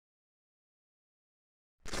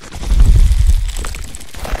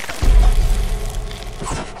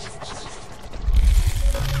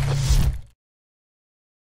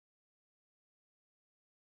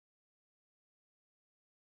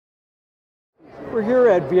We're here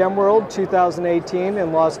at VMworld 2018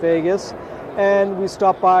 in Las Vegas, and we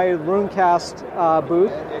stopped by Runecast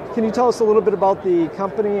booth. Can you tell us a little bit about the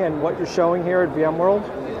company and what you're showing here at VMworld?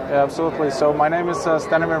 Yeah, absolutely. So my name is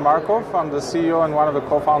Stanimir Markov. I'm the CEO and one of the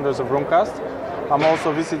co-founders of Runecast. I'm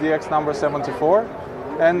also VCDX number 74.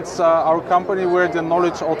 And our company, we're the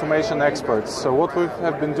knowledge automation experts. So what we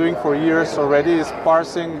have been doing for years already is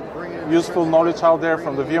parsing useful knowledge out there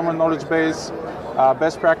from the VMware knowledge base,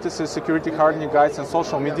 best practices, security hardening guides, and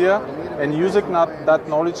social media, and using that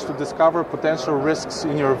knowledge to discover potential risks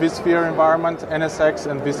in your vSphere environment, NSX,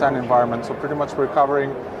 and vSAN environment. So pretty much we're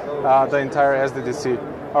covering the entire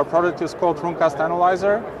SDDC. Our product is called Runecast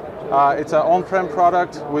Analyzer. It's an on-prem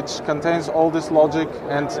product which contains all this logic,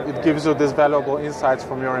 and it gives you these valuable insights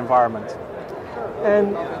from your environment.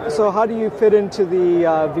 And so how do you fit into the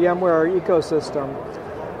VMware ecosystem?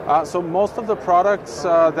 So most of the products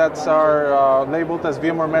that are labeled as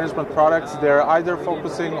VMware management products, they're either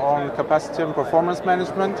focusing on capacity and performance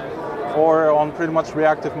management or on pretty much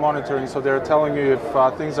reactive monitoring. So they're telling you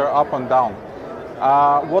if things are up and down.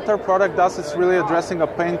 What our product does is really addressing a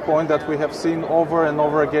pain point that we have seen over and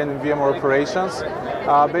over again in VMware operations,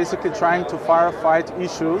 basically trying to firefight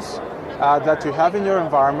issues that you have in your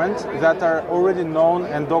environment that are already known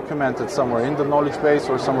and documented somewhere in the knowledge base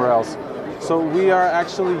or somewhere else. So we are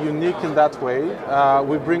actually unique in that way.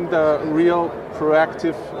 We bring the real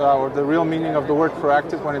proactive, or the real meaning of the word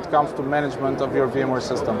proactive when it comes to management of your VMware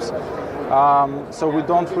systems. So we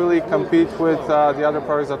don't really compete with the other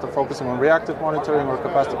products that are focusing on reactive monitoring or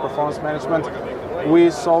capacity performance management. We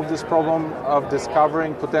solve this problem of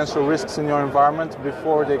discovering potential risks in your environment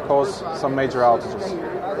before they cause some major outages.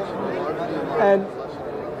 And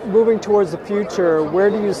moving towards the future, where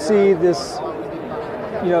do you see this,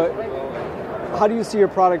 how do you see your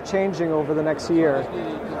product changing over the next year?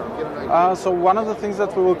 So one of the things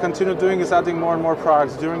that we will continue doing is adding more and more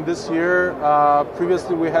products. During this year,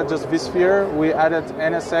 previously we had just vSphere. We added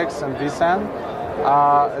NSX and vSAN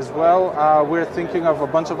as well. We're thinking of a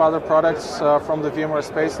bunch of other products from the VMware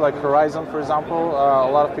space, like Horizon, for example.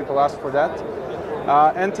 A lot of people ask for that.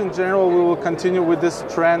 And in general, we will continue with this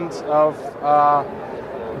trend of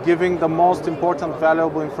giving the most important,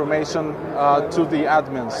 valuable information to the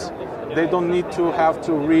admins. They don't need to have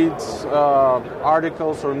to read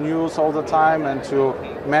articles or news all the time and to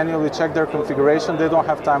manually check their configuration. They don't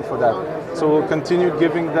have time for that. So we'll continue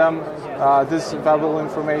giving them this valuable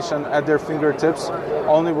information at their fingertips,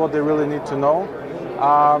 only what they really need to know.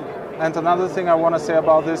 And another thing I want to say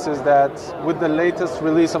about this is that with the latest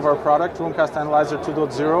release of our product, Runecast Analyzer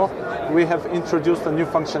 2.0, we have introduced a new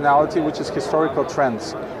functionality, which is historical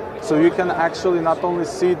trends. So you can actually not only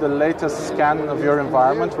see the latest scan of your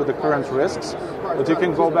environment with the current risks, but you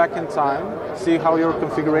can go back in time, see how your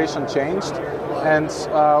configuration changed, and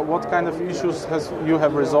what kind of issues you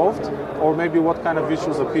have resolved, or maybe what kind of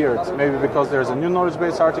issues appeared. Maybe because there's a new knowledge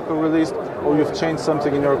base article released, or you've changed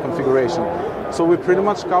something in your configuration. So we pretty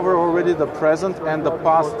much cover already the present and the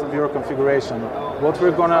past of your configuration. What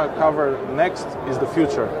we're going to cover next is the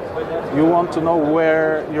future. You want to know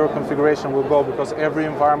where your configuration will go because every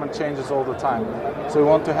environment changes all the time. So we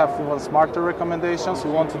want to have even smarter recommendations.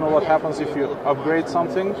 We want to know what happens if you upgrade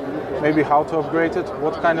something, maybe how to upgrade it,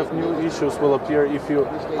 what kind of new issues will appear if you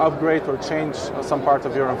upgrade or change some part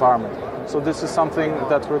of your environment. So this is something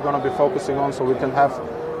that we're going to be focusing on so we can have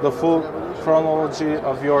the full chronology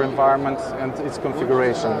of your environment and its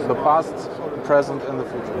configuration, the past, the present, and the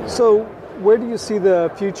future. So where do you see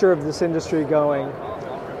the future of this industry going?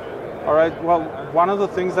 All right, well, one of the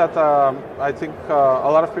things that I think a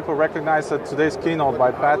lot of people recognize at today's keynote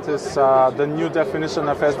by Pat is the new definition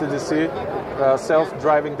of SDDC,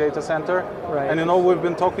 self-driving data center. Right. And we've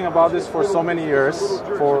been talking about this for so many years.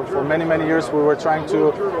 For many, many years we were trying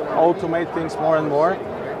to automate things more and more.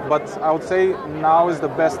 But I would say now is the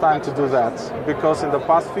best time to do that, because in the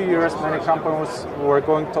past few years, many companies were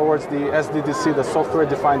going towards the SDDC, the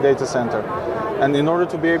software-defined data center. And in order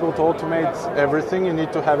to be able to automate everything, you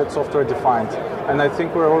need to have it software-defined. And I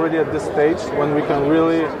think we're already at this stage when we can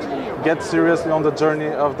really get seriously on the journey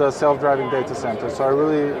of the self-driving data center. So I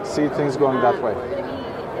really see things going that way.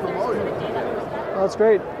 That's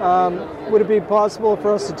great. Would it be possible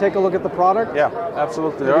for us to take a look at the product? Yeah,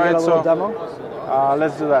 absolutely. All right, get a little demo?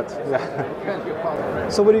 Let's do that. Yeah.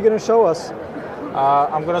 So what are you going to show us?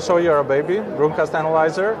 I'm going to show you our baby, Runecast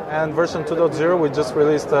Analyzer, and version 2.0 we just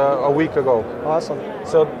released a week ago. Awesome.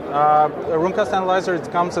 So Runecast Analyzer,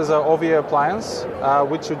 it comes as an OVA appliance,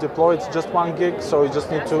 which you deploy. It's just 1 gig, so you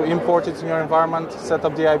just need to import it in your environment, set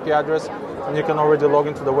up the IP address, and you can already log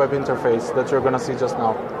into the web interface that you're going to see just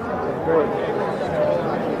now. Okay,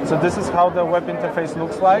 great. So this is how the web interface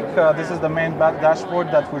looks like. This is the main dashboard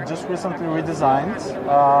that we just recently redesigned,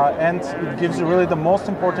 and it gives you really the most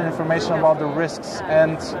important information about the risks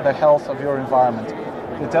and the health of your environment.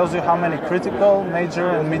 It tells you how many critical, major,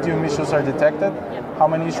 and medium issues are detected, how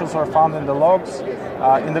many issues are found in the logs,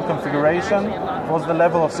 in the configuration, what's the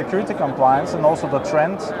level of security compliance, and also the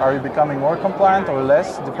trend. Are you becoming more compliant or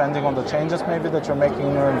less, depending on the changes maybe that you're making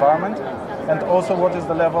in your environment, and also what is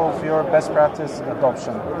the level of your best practice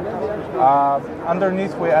adoption.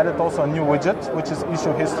 Underneath, we added also a new widget, which is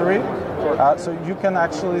issue history. So you can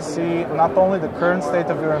actually see not only the current state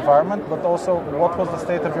of your environment, but also what was the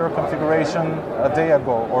state of your configuration a day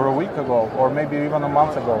ago, or a week ago, or maybe even a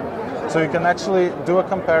month ago. So you can actually do a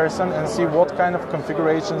comparison and see what kind of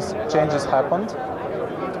configurations changes happened,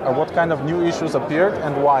 what kind of new issues appeared,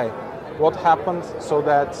 and why. What happened so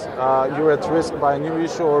that you're at risk by a new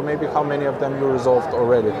issue, or maybe how many of them you resolved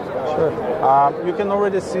already. Sure. You can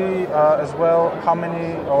already see as well how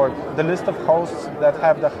many, or the list of hosts that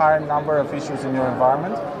have the higher number of issues in your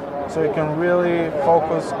environment. So you can really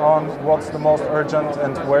focus on what's the most urgent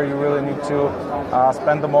and where you really need to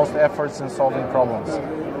spend the most efforts in solving problems.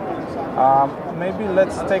 Maybe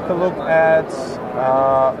let's take a look at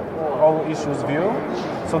all issues view.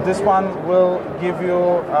 So this one will give you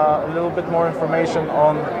a little bit more information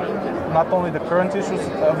on not only the current issues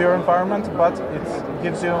of your environment, but it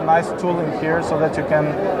gives you a nice tool in here so that you can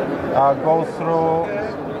go through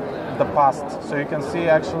the past. So you can see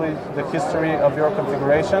actually the history of your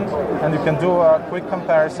configuration, and you can do a quick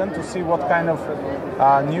comparison to see what kind of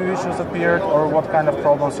new issues appeared or what kind of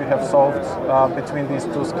problems you have solved between these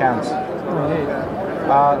two scans.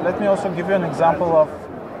 Let me also give you an example of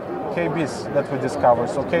KBs that we discovered.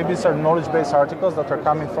 So KBs are knowledge base articles that are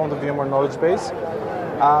coming from the VMware knowledge base.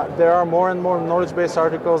 There are more and more knowledge base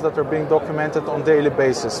articles that are being documented on a daily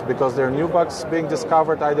basis because there are new bugs being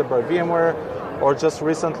discovered either by VMware or just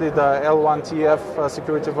recently the L1TF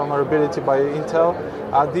security vulnerability by Intel.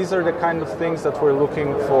 These are the kind of things that we're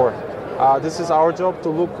looking for. This is our job to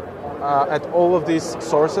look at all of these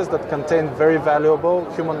sources that contain very valuable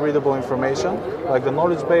human-readable information, like the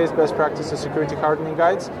knowledge base, best practices, security hardening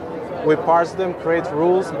guides. We parse them, create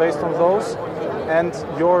rules based on those, and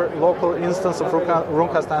your local instance of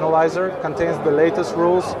Runecast Analyzer contains the latest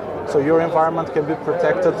rules, so your environment can be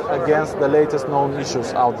protected against the latest known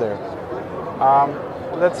issues out there.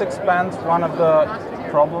 Let's expand one of the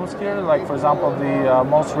problems here, like for example the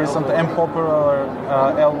most recent and popular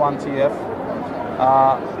L1TF.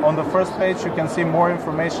 On the first page you can see more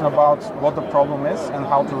information about what the problem is and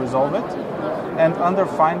how to resolve it. And under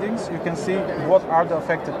findings you can see what are the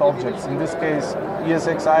affected objects, in this case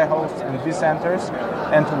ESXi hosts and vCenters,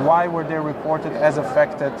 and why were they reported as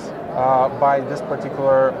affected by this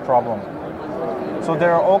particular problem. So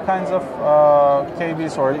there are all kinds of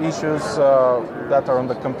KBs or issues that are on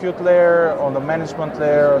the compute layer, on the management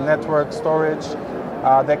layer, network storage.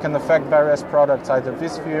 They can affect various products, either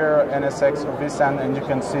vSphere, NSX, or vSAN, and you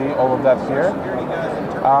can see all of that here.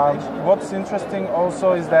 What's interesting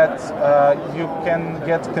also is that you can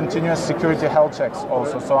get continuous security health checks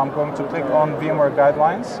also. So I'm going to click on VMware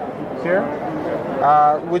guidelines here,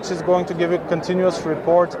 which is going to give you a continuous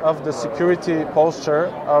report of the security posture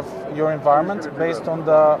of your environment based on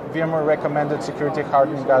the VMware recommended security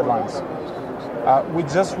hardening guidelines. We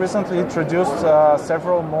just recently introduced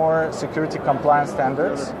several more security compliance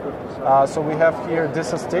standards. So we have here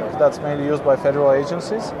DISA-STIC, that's mainly used by federal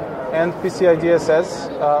agencies, and PCI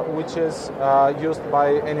DSS, which is used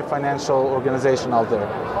by any financial organization out there.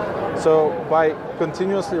 So by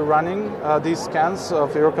continuously running these scans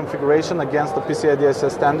of your configuration against the PCI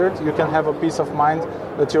DSS standard, you can have a peace of mind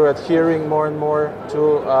that you're adhering more and more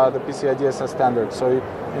to the PCI DSS standard. So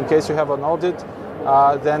in case you have an audit,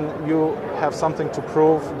 then you have something to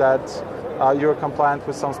prove that you're compliant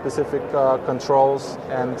with some specific controls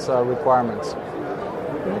and requirements.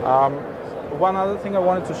 One other thing I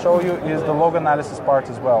wanted to show you is the log analysis part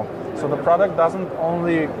as well. So the product doesn't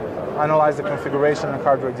only analyze the configuration and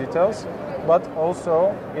hardware details, but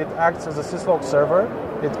also it acts as a syslog server.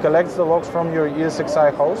 It collects the logs from your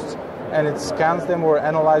ESXi hosts and it scans them or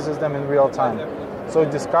analyzes them in real time. So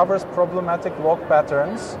it discovers problematic log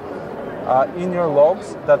patterns in your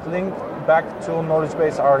logs that link back to knowledge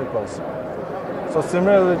base articles. So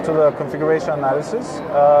similarly to the configuration analysis,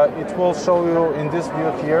 it will show you in this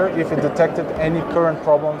view here if it detected any current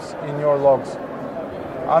problems in your logs.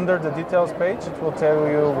 Under the details page, it will tell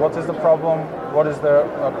you what is the problem, what is the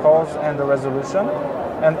cause and the resolution.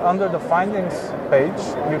 And under the findings page,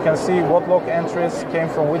 you can see what log entries came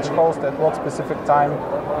from which host at what specific time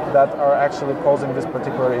that are actually causing this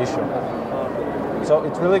particular issue. So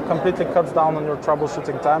it really completely cuts down on your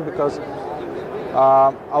troubleshooting time, because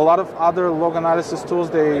a lot of other log analysis tools,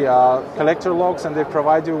 they collect your logs and they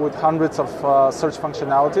provide you with hundreds of search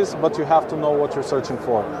functionalities, but you have to know what you're searching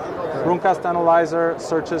for. Runecast Analyzer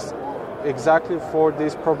searches exactly for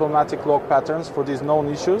these problematic log patterns, for these known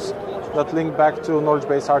issues that link back to knowledge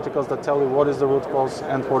base articles that tell you what is the root cause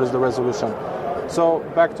and what is the resolution. So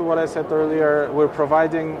back to what I said earlier, we're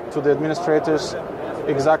providing to the administrators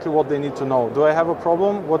exactly what they need to know. Do I have a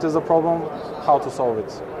problem? What is the problem? How to solve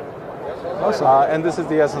it? Awesome. And this is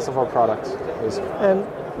the essence of our product, basically. And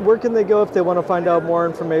where can they go if they want to find out more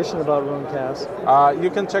information about Runecast? You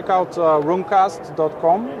can check out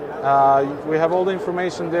runecast.com. We have all the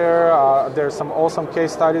information there. There's some awesome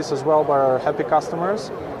case studies as well by our happy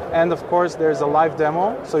customers. And of course, there's a live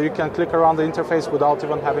demo, so you can click around the interface without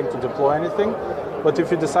even having to deploy anything. But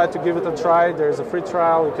if you decide to give it a try, there's a free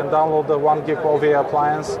trial. You can download the 1 gig OVA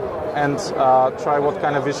appliance and try what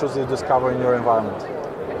kind of issues you discover in your environment.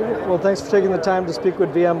 Great. Well, thanks for taking the time to speak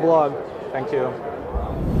with VMblog. Thank you.